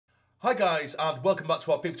Hi guys, and welcome back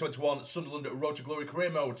to our FIFA 21 Sunderland Road to Glory career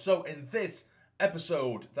mode. So in this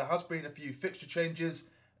episode, there has been a few fixture changes.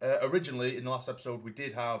 Originally, in the last episode, we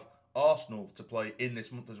did have Arsenal to play in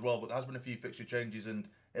this month as well, but there has been a few fixture changes, and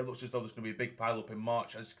it looks as though there's going to be a big pile-up in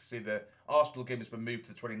March. As you can see, the Arsenal game has been moved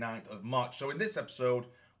to the 29th of March. So in this episode,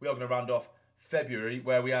 we are going to round off February,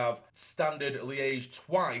 where we have Standard Liège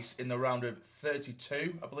twice in the round of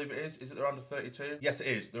 32, I believe it is. Is it the round of 32? Yes, it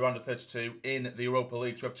is, the round of 32 in the Europa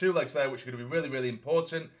League. So we have two legs there, which are going to be really, really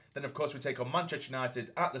important. Then, of course, we take on Manchester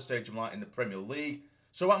United at the Stadium Light in the Premier League.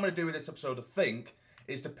 So what I'm going to do with this episode, I think,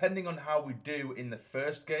 is depending on how we do in the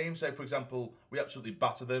first game. So, for example, we absolutely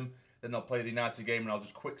batter them, then I'll play the United game and I'll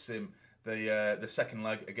just quick sim the second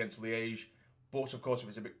leg against Liège. But, of course, if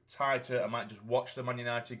it's a bit tighter, I might just watch the Man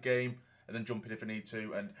United game and then jump in if I need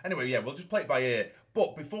to. And anyway, yeah, we'll just play it by ear.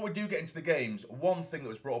 But before we do get into the games, one thing that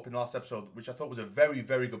was brought up in the last episode, which I thought was a very,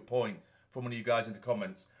 very good point from one of you guys in the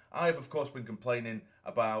comments. I have, of course, been complaining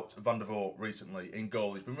about Van der Voort recently in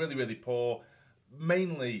goal. He's been really, really poor,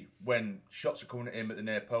 mainly when shots are coming at him at the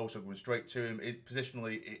near post or going straight to him.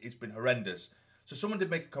 Positionally, it's been horrendous. So someone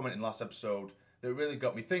did make a comment in the last episode that really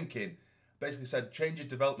got me thinking. Basically said, change his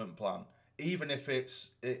development plan. Even if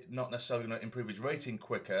it's not necessarily going to improve his rating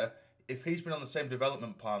quicker, if he's been on the same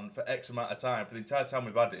development plan for X amount of time, for the entire time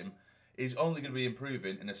we've had him, he's only going to be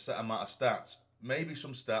improving in a set amount of stats. Maybe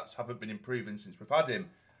some stats haven't been improving since we've had him.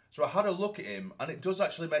 So I had a look at him, and it does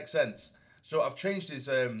actually make sense. So I've changed his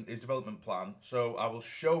development plan, so I will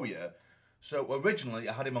show you. So originally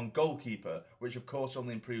I had him on goalkeeper, which of course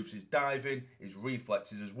only improves his diving, his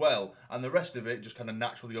reflexes as well, and the rest of it just kind of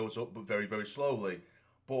naturally goes up, but very, very slowly.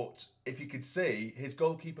 But if you could see, his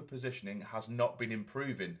goalkeeper positioning has not been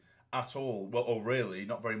improving at all. Well, or really,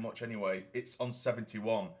 not very much anyway. It's on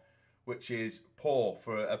 71, which is poor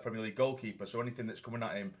for a Premier League goalkeeper. So anything that's coming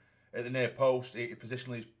at him at the near post,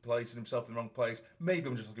 positionally he's placing himself in the wrong place. Maybe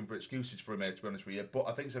I'm just looking for excuses for him here, to be honest with you. But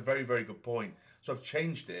I think it's a very, very good point. So I've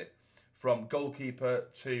changed it from goalkeeper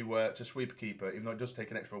to sweeper keeper, even though it does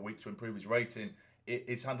take an extra week to improve his rating.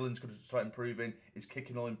 His handling's going to start improving, his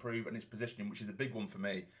kicking will improve, and his positioning, which is the big one for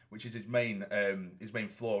me, which is his main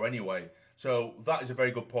flaw anyway. So that is a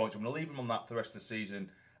very good point. So I'm going to leave him on that for the rest of the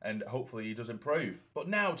season, and hopefully he does improve. But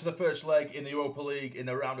now to the first leg in the Europa League in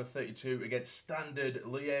the round of 32 against Standard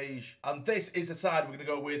Liège. And this is the side we're going to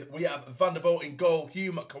go with. We have Van der Voort in goal,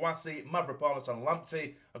 Hume, Kouassi, Mavropanos and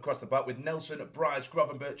Lamptey across the back, with Nelson, Bryce,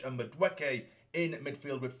 Gravenberch and Madueke in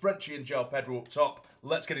midfield, with Fletcher and João Pedro up top.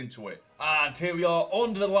 Let's get into it. And here we are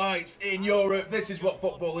under the lights in Europe. This is what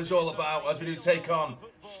football is all about as we do take on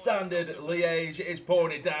Standard Liège. It is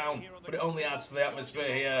pouring it down, but it only adds to the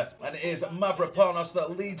atmosphere here. And it is Mavropanos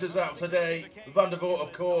that leads us out today. Van der Voort,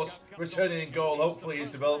 of course, returning in goal. Hopefully his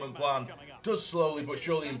development plan does slowly but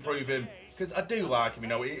surely improve him, because I do like him, you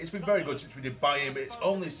know. It's been very good since we did buy him. It's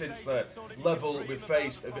only since the level we've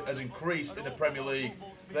faced has increased in the Premier League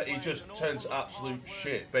that he just turns absolute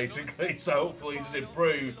shit, basically. So hopefully he does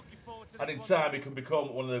improve, and in time he can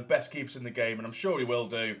become one of the best keepers in the game, and I'm sure he will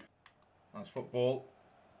do. Nice football.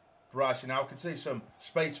 Bryce now can see some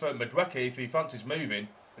space for Madueke if he fancies moving.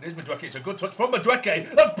 It is Madueke. It's a good touch from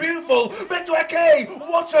Madueke. That's beautiful. Madueke!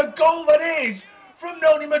 What a goal that is! From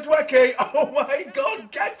Noni Madueke. Oh my God,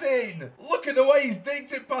 get in! Look at the way he's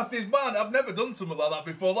dinked it past his man. I've never done something like that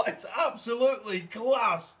before. That's absolutely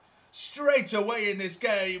class. Straight away in this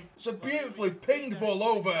game. It's a beautifully pinged ball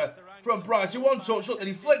over from Bryce. He one touch, look, and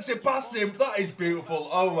he flicks it past him. That is beautiful.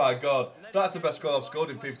 Oh my God. That's the best goal I've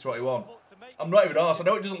scored in FIFA 21. I'm not even arsed. I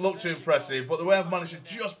know it doesn't look too impressive, but the way I've managed to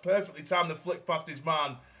just perfectly time the flick past his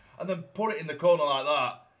man and then put it in the corner like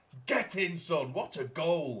that. Get in, son. What a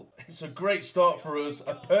goal. It's a great start for us.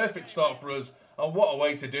 A perfect start for us. And what a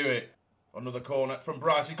way to do it. Another corner from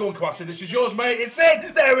Bryce. Go on, Kouassi. This is yours, mate. It's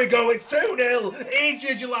in. There we go. It's 2-0. Easy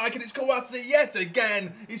as you like. And it's Kouassi yet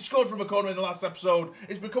again. He scored from a corner in the last episode.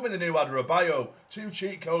 It's becoming the new Adebayo. Two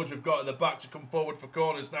cheat codes we've got at the back to come forward for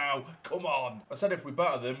corners now. Come on. I said if we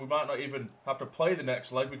batter them, we might not even have to play the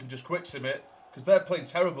next leg. We can just quick sim it, because they're playing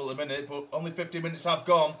terrible at the minute, but only 15 minutes have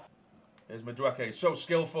gone. Here's Madueke, so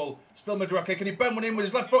skillful. Still Madueke, can he bend one in with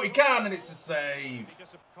his left foot? He can, and it's a save.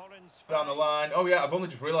 Down the line. Oh yeah, I've only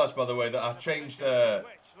just realised, by the way, that I changed it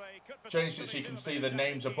so you can see the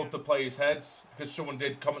names above the players' heads, because someone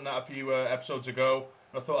did comment that a few episodes ago,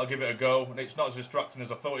 and I thought I'd give it a go, and it's not as distracting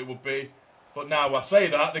as I thought it would be. But now I say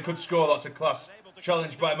that, they could score. That's a class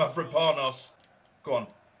challenge by Mavropanos. Go on.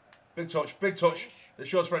 Big touch, big touch. It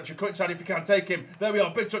shows Fletcher. Cut inside if you can. Take him. There we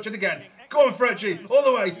are. Big touch. And again. Go on, Fletcher. All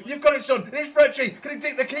the way. You've got it, son. It is Fletcher. Can he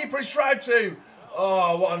take the keeper? He's tried to.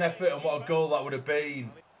 Oh, what an effort and what a goal that would have been.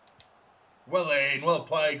 Well in, well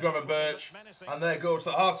played, Gravenberch. And there goes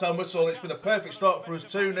the half-time whistle. It's been a perfect start for us,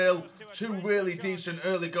 2-0. Two really decent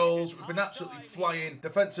early goals. We've been absolutely flying.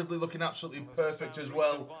 Defensively looking absolutely perfect as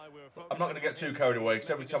well. I'm not going to get too carried away, because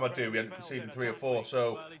every time I do, we end up conceding 3 or 4.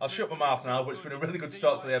 So I'll shut my mouth now, but it's been a really good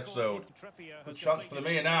start to the episode. Good chance for the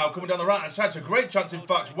Mia now, coming down the right-hand side. It's a great chance, in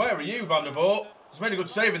fact. Where are you, Van der Voort? He's made a good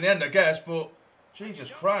save in the end, I guess, but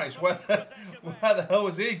Jesus Christ, where the hell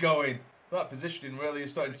was he going? That positioning really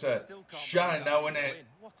is starting to shine now, isn't it?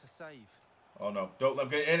 Oh no, don't let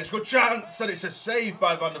him get in. It's a good chance, and it's a save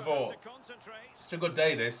by Van der Voort. It's a good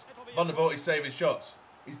day, this. Van der Voort is saving shots.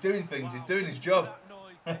 He's doing things, he's doing his job.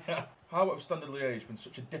 How have Standard Liège been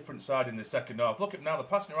such a different side in the second half? Look at now, they're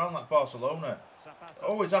passing around like Barcelona. It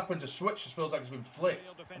always happens, a switch just feels like it's been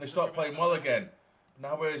flicked, and they start playing well again.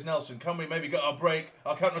 Now where is Nelson? Can we maybe get our break,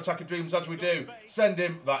 our counter-attacking dreams as we do? Send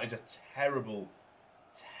him. That is a terrible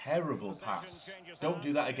pass. Don't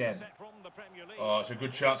do that again. Oh, it's a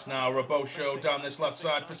good chance now. Robosho down this left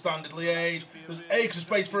side for Standard Liège. There's acres of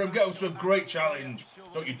space for him. Goes to a great challenge.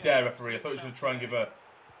 Don't you dare, referee. I thought he was going to try and give a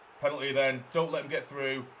penalty then. Don't let him get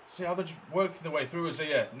through. See how they're just working their way through us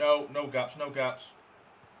here. No gaps, no gaps.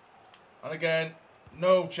 And again,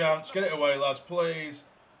 no chance. Get it away, lads, please.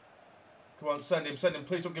 Come on, send him.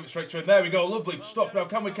 Please don't give it straight to him. There we go. Lovely stuff now.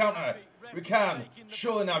 Can we counter? We can.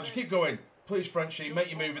 Surely now. Just keep going. Please, Frenchie, make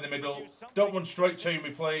your move in the middle. Don't run straight to me,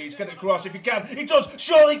 please. Get it across if you can. He does.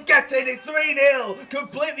 Surely get in. It's 3-0.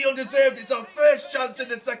 Completely undeserved. It's our first chance in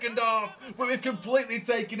the second half. But we've completely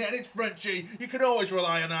taken it, and it's Frenchie. You can always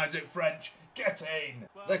rely on Isaac French. Get in.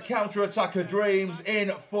 The counter-attacker dreams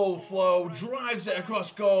in full flow. Drives it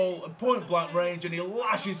across goal at point-blank range, and he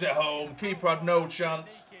lashes it home. Keeper had no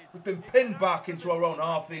chance. We've been pinned back into our own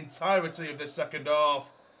half the entirety of this second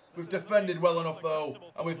half. We've defended well enough though,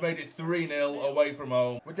 and we've made it 3-0 away from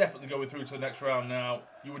home. We're definitely going through to the next round now.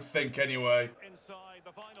 You would think anyway.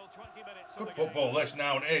 Good football this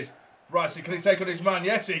now, and it is. Brycey, can he take on his man?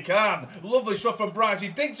 Yes, he can. Lovely stuff from Bryce. He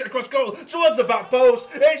dinks it across goal towards the back post.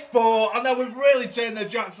 It's 4, and now we've really turned the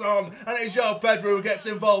jets on. And it's João Pedro who gets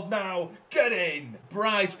involved now. Get in.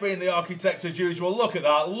 Bryce being the architect as usual. Look at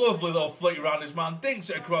that. Lovely little flick around his man. Dinks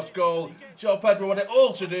it across goal. João Pedro had it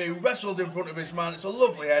all to do. Wrestled in front of his man. It's a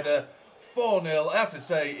lovely header. 4-0. I have to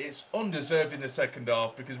say, it's undeserved in the second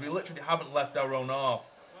half because we literally haven't left our own half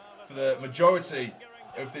for the majority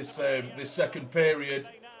of this second period.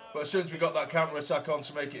 But as soon as we got that counter-attack on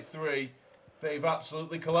to make it 3, they've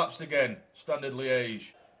absolutely collapsed again. Standard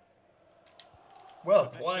Liège. Well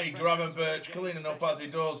played, Gravenberch, cleaning up as he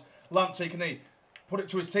does. Lamptey, can he put it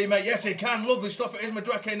to his teammate? Yes, he can. Lovely stuff. It is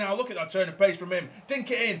Madueke now. Look at that turn of pace from him.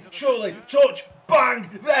 Dink it in. Surely. Touch. Bang.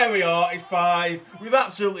 There we are. It's 5. We've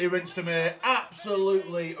absolutely rinsed them here.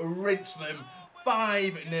 Absolutely rinsed them.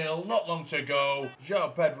 5-0. Not long to go.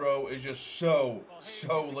 João Pedro is just so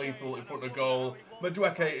lethal in front of goal.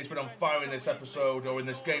 Madueke has been on fire in this episode, or in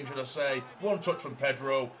this game, should I say. One touch from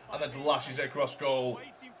Pedro, and then lashes it across goal.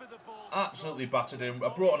 Absolutely battered him. I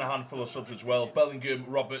brought on a handful of subs as well. Bellingham,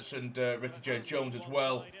 Roberts, and Ricky J. Jones as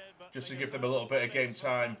well, just to give them a little bit of game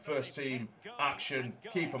time. First team action,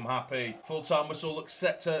 keep them happy. Full-time whistle looks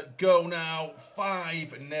set to go now.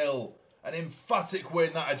 5-0. An emphatic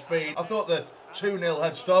win that has been. I thought the 2-0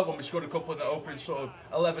 head start when we scored a couple in the opening sort of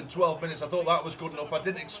 11-12 minutes. I thought that was good enough. I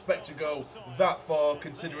didn't expect to go that far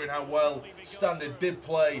considering how well Standard did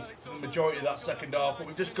play for the majority of that second half. But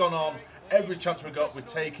we've just gone on. Every chance we got, we're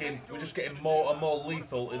taking. We're just getting more and more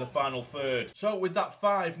lethal in the final third. So with that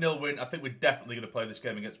 5-0 win, I think we're definitely going to play this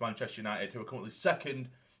game against Manchester United, who are currently second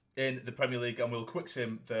in the Premier League, and we'll quick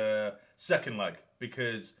sim the second leg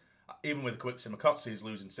because even with a quick sim, I can't see us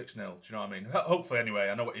losing 6-0. Do you know what I mean? Hopefully, anyway.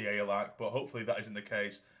 I know what EA are like, but hopefully that isn't the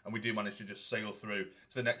case, and we do manage to just sail through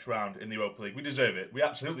to the next round in the Europa League. We deserve it. We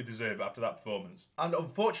absolutely deserve it after that performance. And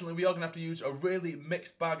unfortunately, we are going to have to use a really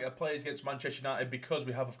mixed bag of players against Manchester United because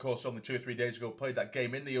we have, of course, only 2 or 3 days ago played that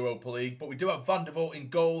game in the Europa League. But we do have Van der Voort in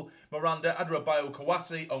goal, Miranda, Adrabayo,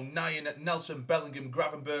 Kouassi, O'Nien, Nelson, Bellingham,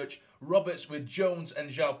 Gravenberch, Roberts with Jones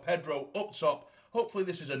and João Pedro up top. Hopefully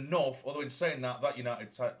this is enough, although in saying that, that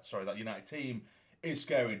United team is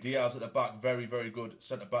scary. Diaz at the back, very, very good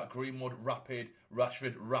centre-back. Greenwood, rapid.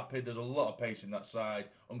 Rashford, rapid. There's a lot of pace in that side.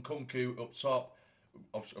 Nkunku up top.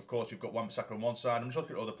 Of course, you've got Wan-Bissaka on one side. I'm just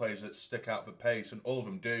looking at other players that stick out for pace, and all of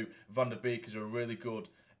them do. Van der Beek is a really good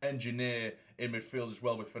engineer in midfield as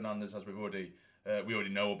well with Fernandes, as we already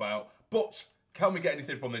know about. But can we get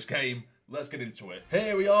anything from this game? Let's get into it.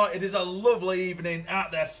 Here we are. It is a lovely evening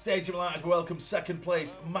at their Stadium Light as we welcome second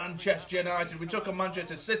place Manchester United. We took on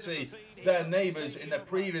Manchester City their neighbours in their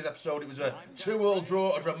previous episode. It was a 2-2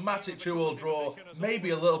 draw, a dramatic 2-2 draw,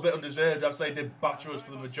 maybe a little bit undeserved as they did batter us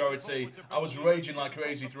for the majority. I was raging like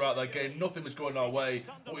crazy throughout that game. Nothing was going our way,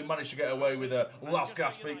 but we managed to get away with a last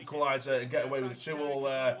gasp equaliser and get away with a 2-2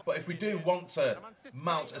 there. But if we do want to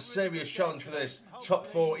mount a serious challenge for this top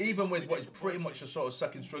 4, even with what is pretty much a sort of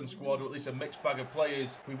second string squad, or at least a mixed bag of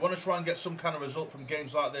players, we want to try and get some kind of result from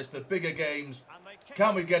games like this, the bigger games.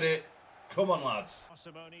 Can we get it? Come on, lads.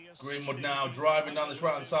 Greenwood now driving down this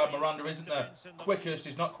right-hand side. Miranda isn't the quickest.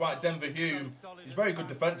 He's not quite Denver Hume. He's very good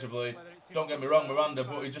defensively. Don't get me wrong, Miranda,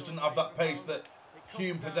 but he just doesn't have that pace that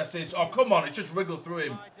Hume possesses. Oh, come on. It's just wriggled through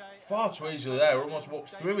him. Far too easily there. Almost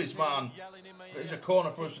walked through his man. But it's a corner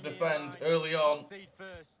for us to defend early on.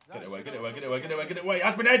 Get it away, get it away, get it away, get it away, get it away. It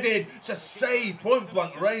has been headed. It's a save.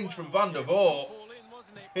 Point-blank range from Van der Voort.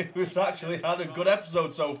 Who's actually had a good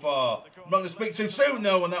episode so far. I'm not going to speak too soon,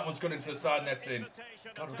 though, when that one's gone into the side netting.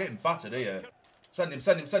 God, we're getting battered here. Send him,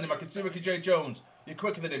 send him, send him. I can see Ricky J. Jones. You're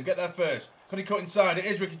quicker than him. Get there first. Can he cut inside? It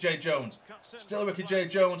is Ricky J. Jones. Still Ricky J.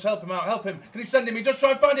 Jones. Help him out. Help him. Can he send him? He just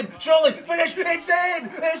try and find him. Surely. Finish. It's in.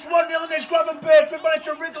 It's 1-0 and it's Gravenberch. We managed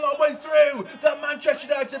to wriggle our way through that Manchester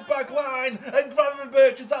United back line. And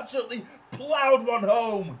Gravenberch has absolutely ploughed one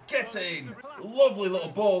home. Get in. Lovely little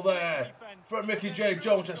ball there from Ricky J.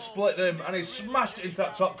 Jones to split them. And he smashed it into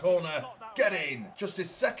that top corner. Get in. Just his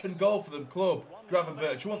second goal for the club.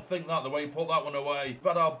 Gravenberch, you wouldn't think that the way he put that one away. We've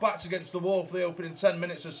had our backs against the wall for the opening 10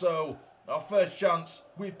 minutes or so. Our first chance,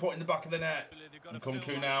 we've put in the back of the net. And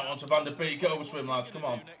Nkunku now onto Van der Beek. Get over to him, lads. Come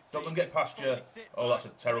on. Don't let them get past you. Oh, that's a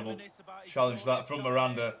terrible challenge that from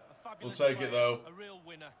Miranda. We'll take it, though.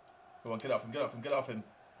 Come on, get off him, get off him, get off him.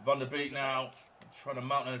 Van der Beek now trying to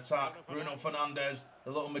mount an attack. Bruno Fernandes,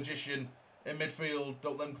 the little magician in midfield.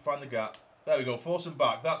 Don't let him find the gap. There we go. Force him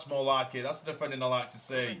back. That's more like it. That's the defending I like to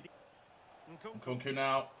see. Nkunku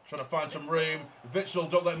now trying to find some room. Witsel,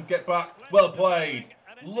 don't let him get back. Well played.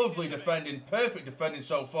 Lovely defending. Perfect defending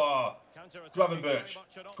so far. Gravenberch.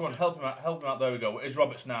 Come on, help him out. Help him out. There we go. It is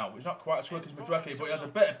Roberts now. He's not quite as quick as Madrecki, but he has a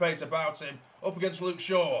bit of pace about him. Up against Luke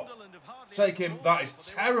Shaw. Take him. That is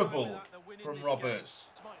terrible from Roberts.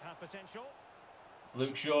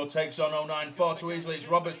 Luke Shaw takes on 09 far too easily. It's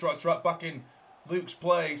Roberts trying to track back in Luke's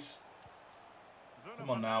place. Come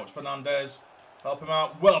on now. It's Fernandes. Help him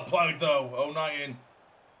out. Well played though. 09.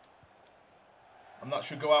 And that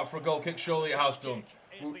should go out for a goal kick. Surely it has done.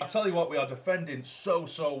 I tell you what, we are defending so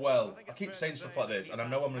well. I keep saying stuff like this, and I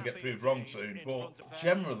know I'm going to get proved wrong soon, but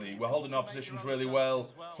generally, we're holding our positions really well,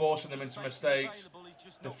 forcing them into mistakes,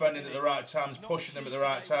 defending at the right times, pushing them at the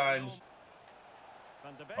right times.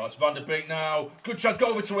 Oh, it's Van der Beek now. Good chance,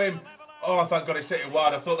 go over to him. Oh, thank God he's hit it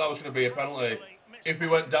wide. I thought that was going to be a penalty. If he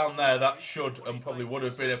went down there, that should and probably would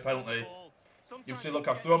have been a penalty. You see, look,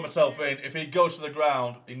 I've thrown myself in. If he goes to the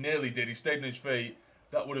ground, he nearly did. He stayed on his feet.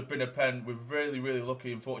 That would have been a pen. We're really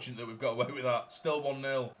lucky and fortunate that we've got away with that. Still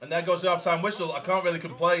 1-0. And there goes the half-time whistle. I can't really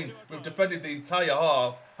complain. We've defended the entire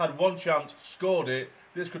half, had one chance, scored it.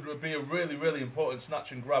 This could be a really important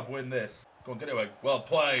snatch and grab win, this. Go on, get it away. Well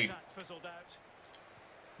played.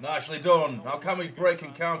 Nicely done. Now can we break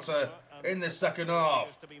and counter in this second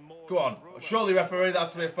half? Go on. Surely, referee, that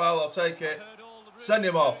has to be a foul. I'll take it. Send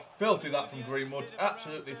him off. Filthy that from Greenwood.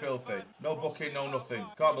 Absolutely filthy. No booking, no nothing.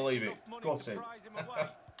 Can't believe it. Got it.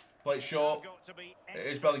 Play it short. It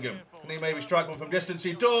is Bellingham. Can he maybe strike one from distance?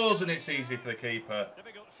 He does, and it's easy for the keeper.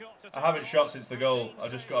 I haven't shot since the goal. I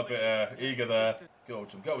just got a bit eager there. Go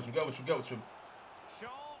to him, go to him, go to him, go to him.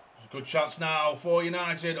 There's a good chance now for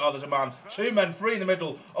United. Oh, there's a man. Two men free in the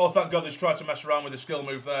middle. Oh, thank God he's tried to mess around with the skill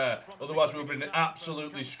move there. Otherwise, we would have been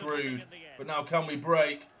absolutely screwed. But now can we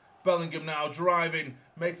break? Bellingham now driving,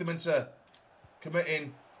 make them into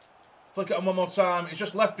committing. Flick it on one more time. He's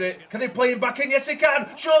just left it. Can he play him back in? Yes, he can.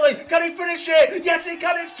 Surely. Can he finish it? Yes, he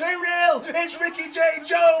can. It's 2-0. It's Ricky J.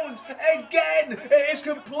 Jones again. It is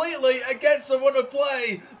completely against the run of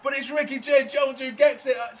play, but it's Ricky J. Jones who gets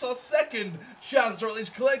it. It's our second chance, or at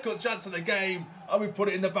least clear-cut chance of the game. And we put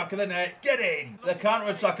it in the back of the net. Get in. The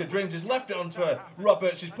counter-attack of dreams. He's left it on for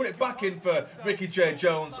Roberts. He's put it back in for Ricky J.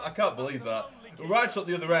 Jones. I can't believe that. Right at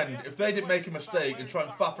the other end, if they didn't make a mistake and try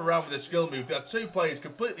and faff around with a skill move, they had two players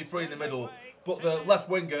completely free in the middle, but the left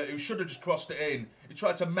winger, who should have just crossed it in, he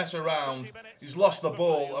tried to mess around, he's lost the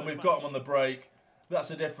ball, and we've got him on the break. That's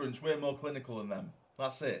the difference. We're more clinical than them.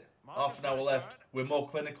 That's it. Half an hour left. We're more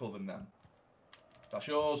clinical than them. That's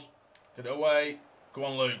yours. Get it away. Go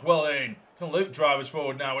on, Luke. Well in. Can Luke drive us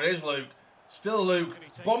forward now? It is Luke. Still Luke.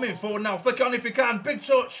 Bombing forward now. Flick on if he can. Big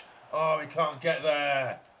touch. Oh, he can't get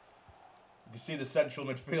there. You can see the central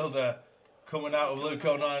midfielder coming out of Luke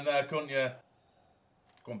 09 there, couldn't you?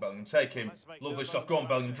 Go on, Bellingham, take him. Lovely stuff. Go on,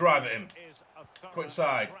 Bellingham, drive at him. Quick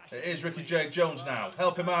inside. It is Ricky J. Jones now.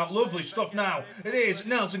 Help him out. Lovely stuff now. It is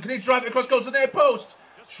Nelson. Can he drive it across goal to the near post?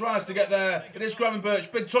 Tries to get there. It is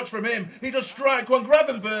Gravenberch. Big touch from him. He does strike one.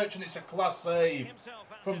 Gravenberch, and it's a class save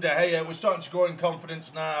from De Gea. We're starting to grow in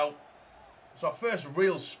confidence now. It's our first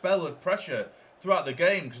real spell of pressure throughout the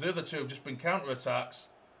game because the other two have just been counter-attacks.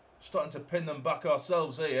 Starting to pin them back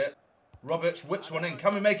ourselves here. Roberts whips one in.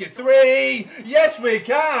 Can we make it 3? Yes, we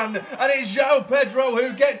can. And it's João Pedro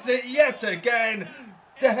who gets it yet again.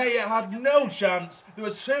 De Gea had no chance. There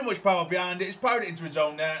was too much power behind it. He's powered it into his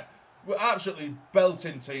own net. We're absolutely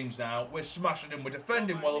belting teams now. We're smashing them. We're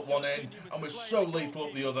defending well at one end. And we're so lethal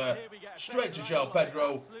up the other. Straight to João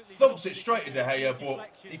Pedro. Thumps it straight to De Gea,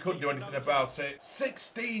 but he couldn't do anything about it.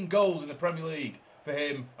 16 goals in the Premier League for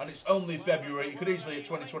him. And it's only February. He could easily hit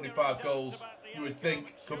 20-25 goals. You would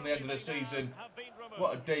think, come the end of the season.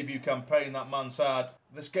 What a debut campaign that man's had.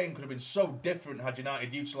 This game could have been so different had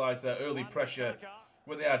United utilised their early pressure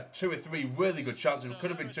when they had 2 or 3 really good chances. It could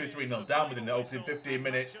have been 2-3-0 down within the opening 15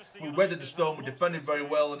 minutes. We weathered the storm, we defended very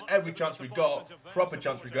well, and every chance we got, proper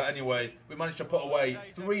chance we got anyway, we managed to put away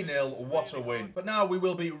 3-0. What a win. But now we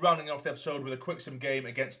will be rounding off the episode with a quick sim game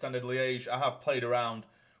against Standard Liège. I have played around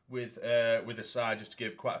with the side just to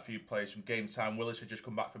give quite a few players some game time. Willis had just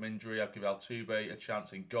come back from injury. I've given Altuve a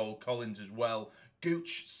chance in goal. Collins as well.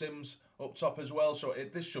 Gooch, Sims up top as well. So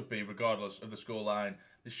this should be, regardless of the scoreline,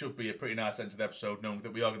 this should be a pretty nice end to the episode, knowing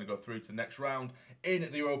that we are going to go through to the next round in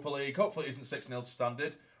the Europa League. Hopefully it isn't 6-0 to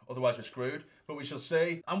Standard. Otherwise we're screwed. But we shall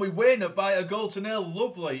see. And we win by a goal to nil.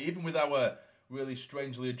 Lovely. Even with our really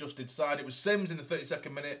strangely adjusted side. It was Sims in the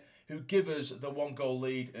 32nd minute who give us the 1-goal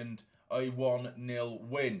lead and a 1-0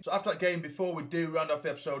 win. So after that game, before we do round off the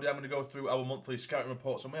episode, I'm going to go through our monthly scouting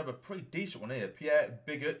reports, and we have a pretty decent one here. Pierre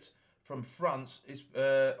Bigot from France, his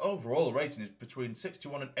overall rating is between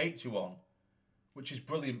 61 and 81, which is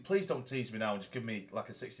brilliant. Please don't tease me now and just give me like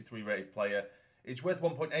a 63 rated player. It's worth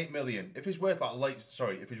 1.8 million. If he's worth like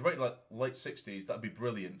if he's rated like late 60s, that'd be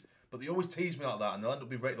brilliant. But they always tease me like that, and they'll end up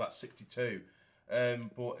being rated like 62.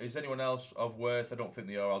 But is anyone else of worth? I don't think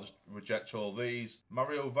they are. I'll just reject all these.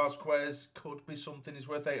 Mario Vázquez could be something. He's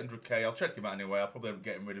worth 800k. I'll check him out anyway. I'll probably end up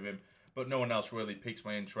getting rid of him. But no one else really piques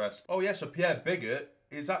my interest. Oh yeah, so Pierre Bigot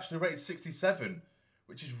is actually rated 67,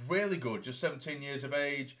 which is really good. Just 17 years of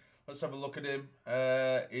age. Let's have a look at him.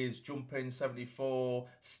 His jumping 74,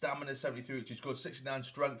 stamina 73, which is good. 69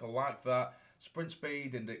 strength, I like that. Sprint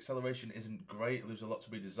speed and acceleration isn't great. It leaves a lot to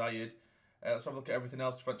be desired. Let's have a look at everything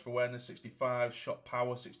else. Defensive awareness 65, shot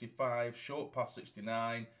power 65, short pass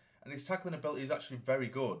 69, and his tackling ability is actually very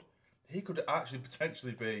good. He could actually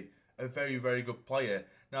potentially be a very, very good player.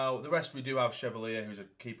 Now, the rest we do have Chevalier, who's a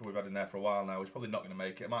keeper we've had in there for a while now. He's probably not going to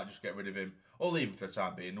make it. I might just get rid of him or leave him for the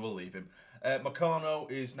time being. We'll leave him. Meccano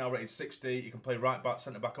is now rated 60. He can play right back,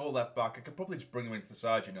 centre back, or left back. I could probably just bring him into the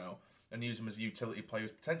side, you know, and use him as a utility player.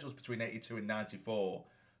 His potential is between 82 and 94.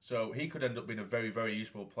 So he could end up being a very, very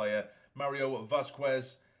useful player. Mario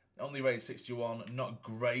Vázquez, only rated 61. Not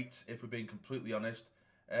great, if we're being completely honest.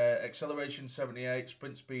 Acceleration 78,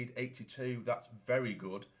 sprint speed 82. That's very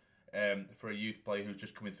good for a youth player who's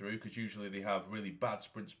just coming through, because usually they have really bad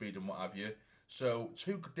sprint speed and what have you. So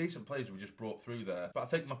 2 decent players we just brought through there. But I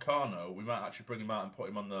think Meccano, we might actually bring him out and put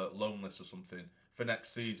him on the loan list or something for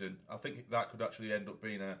next season. I think that could actually end up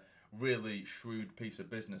being a really shrewd piece of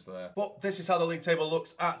business there. But this is how the league table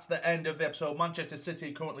looks at the end of the episode. Manchester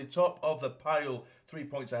City currently top of the pile, 3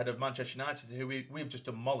 points ahead of Manchester United, who we've just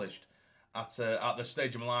demolished at the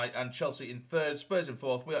Stadium Light, and Chelsea in 3rd, Spurs in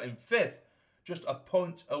 4th. We are in 5th, just a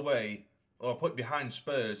point away, or a point behind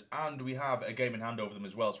Spurs, and we have a game in hand over them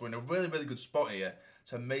as well. So we're in a really, really good spot here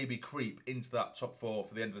to maybe creep into that top 4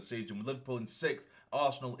 for the end of the season, with Liverpool in 6th,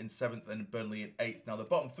 Arsenal in 7th, and Burnley in 8th. Now, the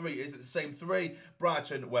bottom 3 is the same 3,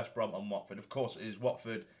 Brighton, West Brom and Watford. Of course, it is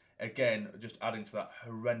Watford, again, just adding to that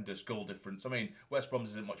horrendous goal difference. I mean, West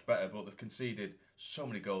Brom's isn't much better, but they've conceded so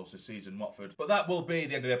many goals this season, Watford. But that will be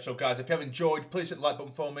the end of the episode, guys. If you have enjoyed, please hit the like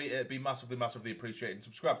button for me. It'd be massively, massively appreciated. And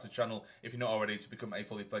subscribe to the channel if you're not already, to become a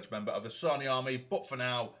fully fledged member of the Sarny Army. But for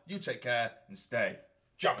now, you take care and stay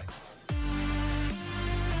jamming.